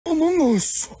Among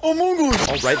Us! Among Us!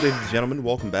 Alright, ladies and gentlemen,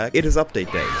 welcome back. It is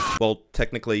update day. Well,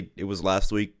 technically, it was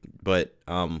last week, but,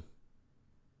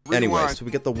 anyway, so we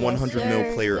get the 100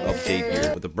 mil player update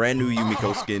here with a brand new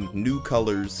Yumiko skin, new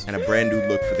colors, and a brand new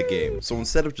look for the game. So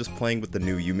instead of just playing with the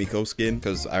new Yumiko skin,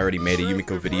 because I already made a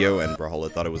Yumiko video and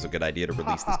brawlhalla thought it was a good idea to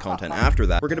release this content after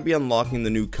that, we're going to be unlocking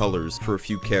the new colors for a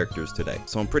few characters today.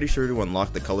 So I'm pretty sure to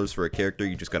unlock the colors for a character,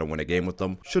 you just gotta win a game with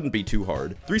them. Shouldn't be too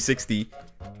hard. 360.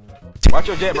 Watch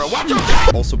your jet, bro. Watch your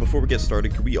jet! Also, before we get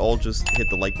started, could we all just hit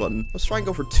the like button? Let's try and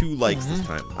go for 2 likes this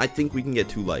time. I think we can get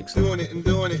 2 likes. Doing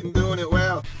it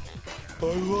well. I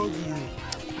love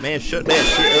you. Man, shut that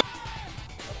shit up.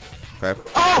 Okay.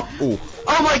 Oh! Ooh.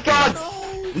 Oh my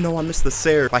god! No, I missed the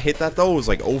Sair. If I hit that though, it was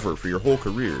like over for your whole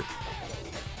career.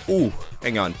 Ooh,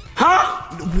 hang on. Huh?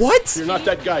 What? You're not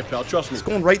that guy, pal. Trust me. It's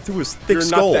going right through his thick You're not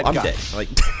skull. that I'm guy. dead. Like,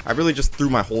 I really just threw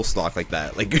my whole stock like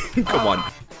that. Like, come on.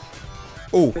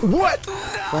 Oh. What?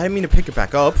 I didn't mean to pick it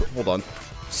back up. Hold on.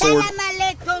 Sword.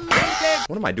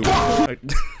 What am I doing?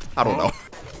 I don't know.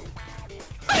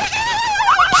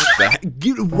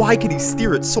 Why can he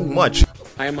steer it so much?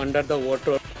 I am under the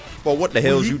water. Well, what the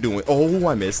hell is you doing? Oh,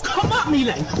 I missed. Come at me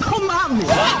then! Come at me!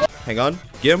 Hang on.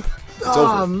 Gimp. It's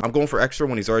over. I'm going for extra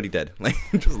when he's already dead. Like,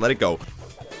 just let it go.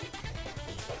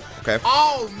 Okay.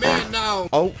 Oh man, no!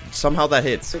 Oh, somehow that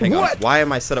hits. Hang on. What? Why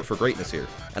am I set up for greatness here?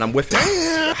 And I'm whiffing.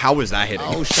 How is that hitting?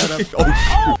 Oh, shut up.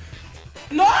 Oh,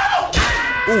 shoot. No!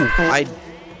 Ooh, I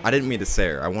didn't mean to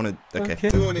Sair. I wanted. Okay.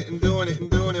 Doing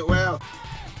it well.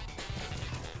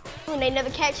 They never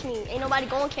catch me. Ain't nobody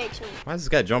gonna catch me. Why is this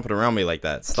guy jumping around me like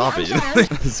that? Stop it.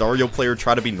 Zario player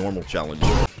try to be normal challenge.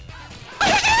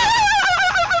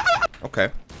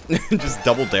 Okay. Just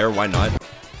double dare, why not?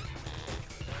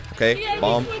 Okay,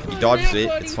 bomb. He dodges it.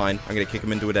 It's fine. I'm gonna kick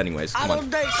him into it anyways. Come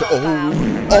on.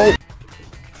 Oh!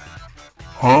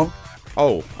 Huh?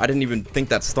 Oh, I didn't even think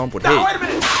that stomp would hit. Wait a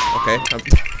minute! Okay.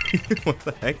 What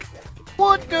the heck?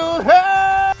 What the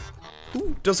hell?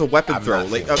 Who does a weapon throw?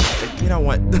 Like, you know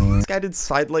what? This guy did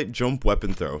sidelight jump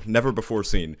weapon throw. Never before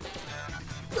seen.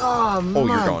 Oh, Oh,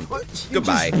 you're gone.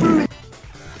 Goodbye.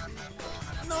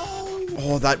 No!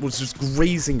 Oh, that was just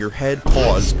grazing your head.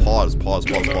 Pause.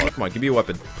 Come on, give me a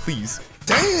weapon, please.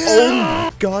 Damn!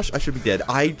 Oh gosh, I should be dead.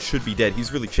 I should be dead.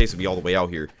 He's really chasing me all the way out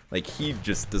here. Like, he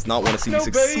just does not want to see me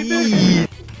succeed.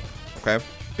 Okay.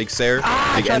 Big Sair,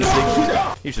 big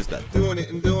N6. He's just dead. Doing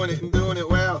it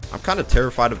well. I'm kind of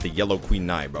terrified of the yellow Queen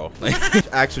Nai, bro. Like,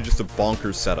 actually just a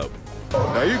bonkers setup.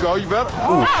 There you go, you better.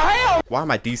 Why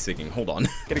am I de-syncing? Hold on.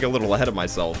 Getting a little ahead of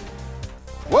myself.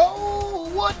 Whoa,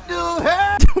 what the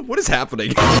hell? What is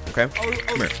happening? Okay,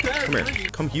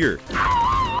 come here.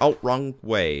 Oh, wrong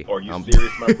way. Are you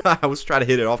serious, my I was trying to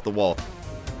hit it off the wall.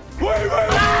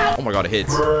 Oh my god, it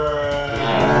hits.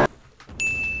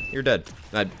 You're dead.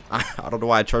 I don't know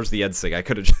why I charged the N-Sig. I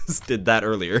could have just did that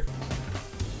earlier.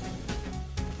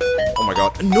 Oh my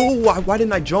god. No, why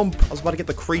didn't I jump? I was about to get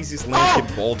the craziest land kick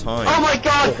of all time. Oh my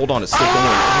god! Oh, hold on, it's still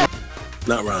going.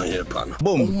 Not around here, partner.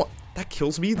 Boom. Oh my, that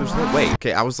kills me? There's no way.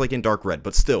 Okay, I was like in dark red,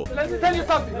 but still. Let me tell you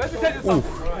something.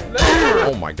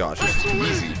 Oh my gosh, this is too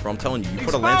easy. Bro, I'm telling you, you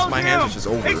put a lance in my hands, it's just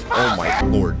over. Oh my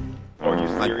lord. Are you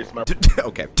serious, my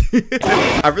Okay.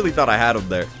 I really thought I had him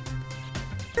there.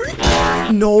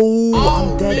 No,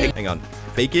 I'm dead. Hang on.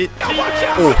 Fake it. Oh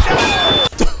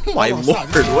my lord,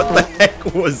 what the heck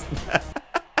was that?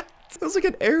 That was like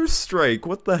an airstrike.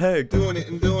 What the heck? Doing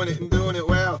it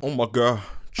well. Oh my god.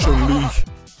 Chun-Li.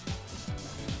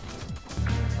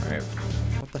 Alright.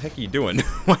 What the heck are you doing?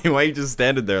 Why are you just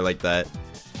standing there like that?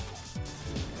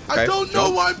 Okay, I don't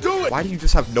know what I'm doing. Why do you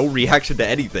just have no reaction to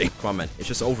anything? Come on, man. It's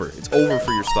just over. It's over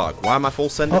for your stock. Why am I full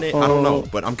sending it? I don't know.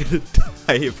 But I'm gonna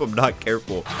die if I'm not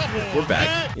careful. We're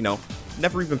back. You know,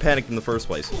 never even panicked in the first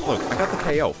place. Look, I got the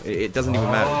KO. It doesn't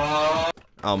even matter.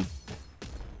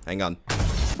 Hang on.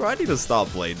 Bro, I need to stop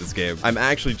playing this game. I'm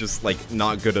actually just, like,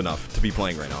 not good enough to be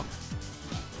playing right now.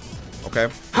 Okay?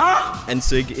 Huh?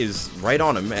 N-Sig is right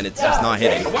on him, and it's just not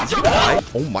hitting. Is he gonna die?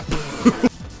 Oh my.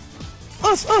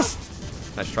 Us!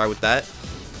 Nice try with that.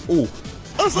 Ooh.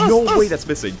 No way that's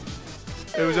missing.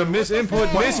 It was a misinput.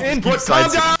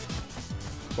 Calm down.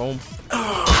 Boom.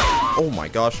 Oh my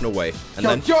gosh, no way. And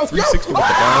then 360 with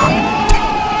the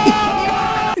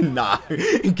bomb. Nah.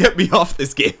 Get me off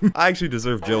this game. I actually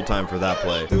deserve jail time for that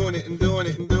play. Doing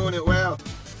it well.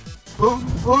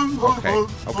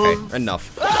 Okay.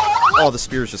 Enough. Oh, the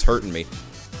spear is just hurting me.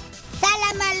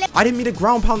 I didn't mean to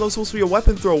ground pound. That was supposed to be a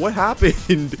weapon throw. What happened?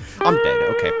 I'm dead.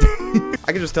 Okay.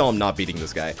 I can just tell I'm not beating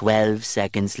this guy. 12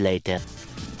 seconds later.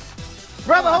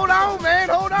 Brother, hold on, man.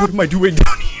 Hold on. What am I doing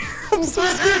down here? I'm so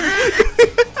scared.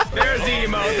 There's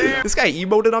emo. There. This guy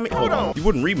emoted on me? Hold on. You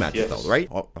wouldn't rematch it though, right?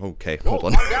 Oh, okay, hold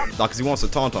on. Nah, because he wants to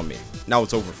taunt on me. Now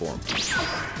it's over for him.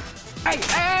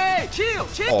 Hey, chill.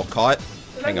 Oh, caught.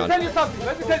 Hang on. Let me tell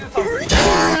you something.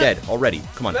 You're dead already.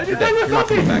 Come on, you're dead. You're not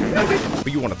coming back.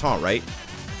 But you want to taunt, right?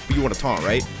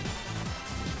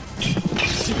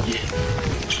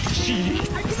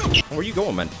 Where are you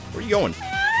going, man? Where are you going?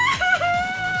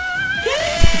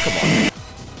 Come on.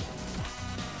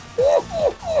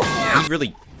 He's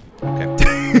really... Okay.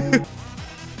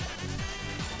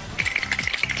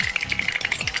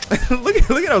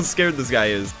 look at how scared this guy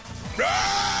is.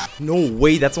 No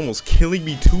way, that's almost killing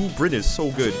me too. Brit is so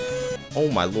good. Oh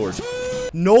my lord.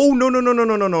 No.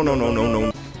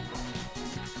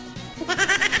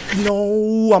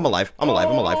 No, I'm alive. I'm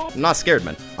not scared,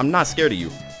 man. I'm not scared of you.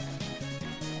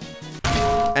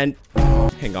 And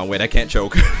hang on, wait, I can't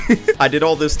choke. I did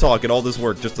all this talk and all this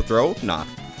work just to throw? Nah.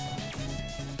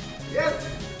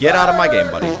 Get out of my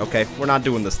game, buddy. Okay, we're not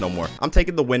doing this no more. I'm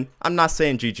taking the win. I'm not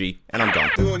saying GG, and I'm done.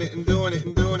 Doing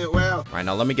it well. All right,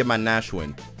 now let me get my Nash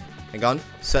win. Hang on,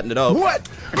 setting it up. What?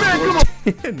 Man, come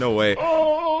on. No way.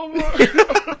 Oh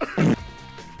my.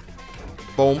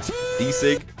 Boom.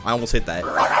 D-Sig. I almost hit that.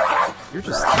 You're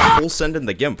just full sending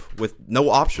the Gimp with no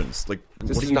options. Like,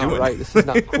 what are you doing? Right. This is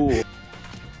not cool.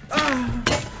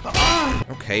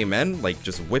 Okay, man. Like,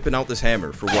 just whipping out this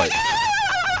hammer for what?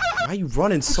 Why are you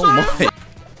running so much?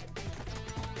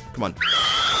 Come on.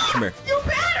 Come here.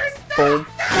 Boom.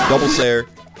 Double Sair.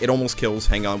 It almost kills.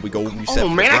 Hang on. We go reset. Oh,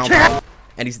 man, I can't.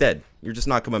 And he's dead. You're just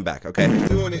not coming back, okay?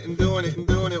 Doing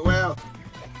it well.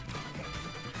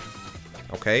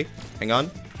 Okay. Hang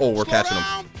on. Oh, we're catching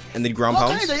him. And then ground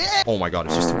pounds. Oh my god,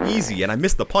 it's just too easy. And I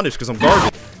missed the punish because I'm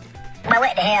garbage.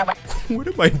 What the hell? What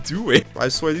am I doing? I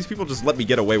swear, these people just let me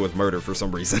get away with murder for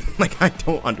some reason. Like, I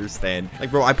don't understand.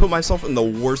 Like, bro, I put myself in the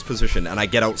worst position and I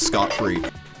get out scot-free.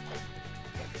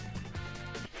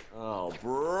 Oh,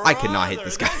 bro. I cannot hit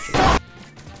this guy.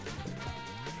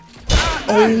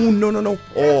 Oh, no.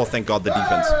 Oh, thank God, the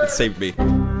defense. It saved me.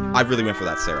 I really went for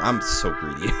that, Sarah. I'm so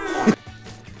greedy.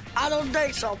 I don't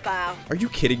think so, pal. Are you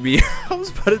kidding me? I was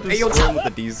about to storm with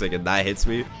the D-Sig and that hits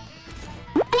me.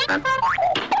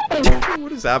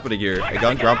 What is happening here? I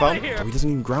got ground pound? Oh, he doesn't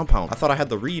even ground pound. I thought I had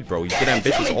the read, bro. You get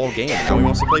ambitious all game. Now he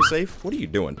wants to play safe? What are you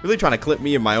doing? Really trying to clip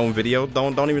me in my own video?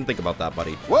 Don't even think about that,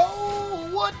 buddy. Whoa,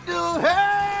 what the hell?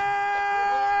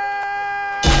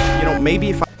 You know, maybe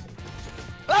if I...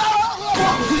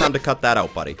 Time to cut that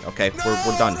out, buddy. Okay,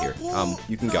 we're done here.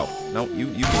 You can go. No, you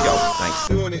can go. Thanks.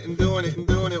 Doing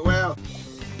it well.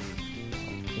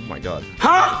 Oh my god.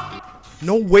 Huh?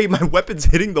 No way, my weapon's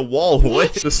hitting the wall.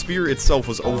 What? The spear itself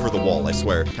was over the wall, I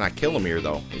swear. Can I kill him here,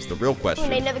 though? Is the real question.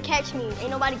 They never catch me.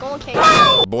 Ain't nobody gonna catch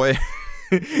me. Boy.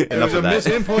 Enough of that.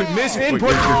 Misinput.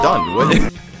 You're done.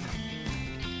 What?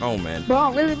 Oh, man. Bro,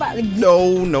 I'm really about to get...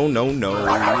 No.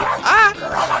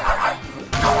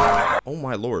 Ah! Oh,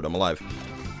 my lord. I'm alive.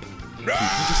 He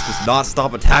just does not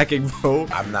stop attacking, bro.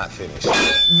 I'm not finished.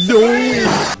 No!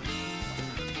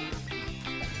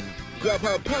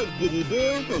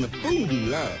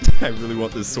 I really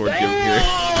want this sword gift here.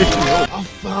 I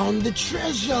found the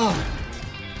treasure.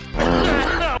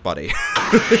 Buddy.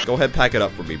 Go ahead, pack it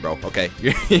up for me, bro. Okay,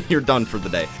 you're done for the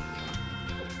day.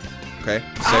 Okay,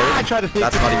 Sair?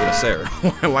 That's not even a Sair.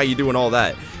 Why are you doing all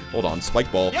that? Hold on,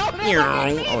 spike ball. Oh,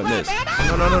 I missed.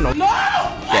 No.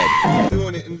 Dead.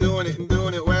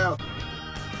 Doing it well.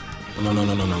 No.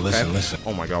 Listen.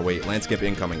 Oh my god, wait. Landscape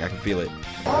incoming. I can feel it.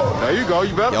 There you go.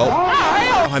 You better. Yo.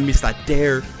 Oh, I missed that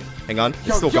dare. Hang on.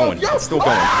 It's still going. It's still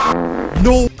going.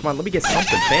 No. Come on, let me get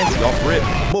something fancy off rip.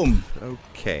 Boom.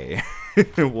 Okay.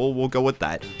 we'll go with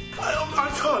that. I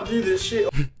can't do this shit.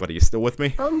 But are you still with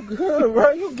me? I'm good,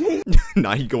 right? You okay?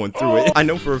 Nah, he going through it. I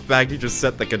know for a fact he just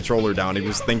set the controller down. He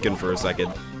was thinking for a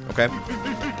second. Okay.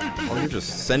 Oh, you're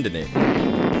just sending it.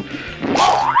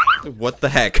 What the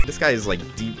heck? This guy is like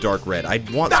deep dark red. I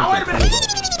want something cool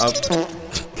though.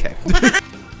 Okay.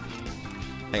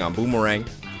 Hang on, boomerang.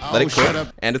 Let it cook.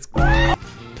 And it's...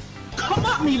 Come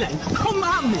at me then. Come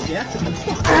at me, yeah?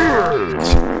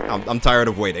 I'm tired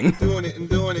of waiting. Doing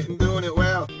it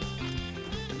well.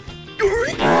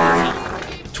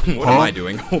 What am I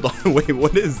doing? Hold on, wait,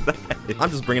 what is that?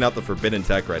 I'm just bringing out the forbidden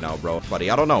tech right now, bro.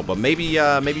 Buddy, I don't know, but maybe you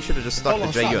should have just stuck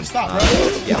to Jay-Yun.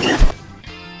 Yeah.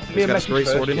 He's got a straight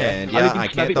sword in hand. Yeah, I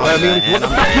can't dodge that, and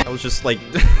I was just like,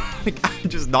 I'm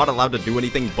just not allowed to do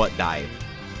anything but die.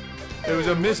 It was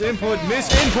a misinput.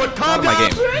 Out of my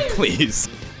game, please.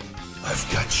 I've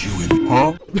got you in.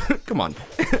 Huh? Come on,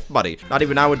 buddy. Not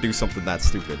even I would do something that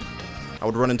stupid. I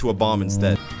would run into a bomb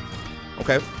instead.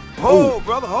 Okay. Hold,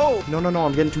 brother, hold. No,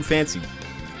 I'm getting too fancy.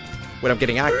 Wait, I'm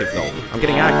getting active, though. I'm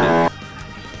getting active.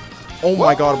 Oh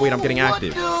my god, wait, I'm getting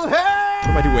active. What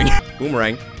am I doing?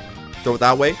 Boomerang. Throw it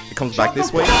that way. It comes back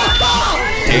this way.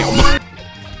 Damn.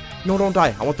 No, don't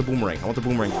die. I want the boomerang. I want the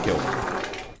boomerang to kill.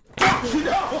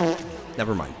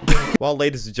 Never mind. Well,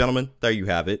 ladies and gentlemen, there you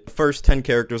have it. First 10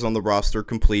 characters on the roster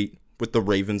complete with the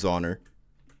Raven's honor.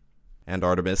 And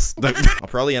Artemis. I'll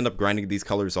probably end up grinding these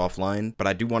colors offline, but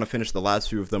I do want to finish the last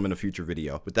few of them in a future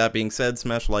video. With that being said,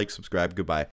 smash like, subscribe,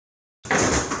 goodbye.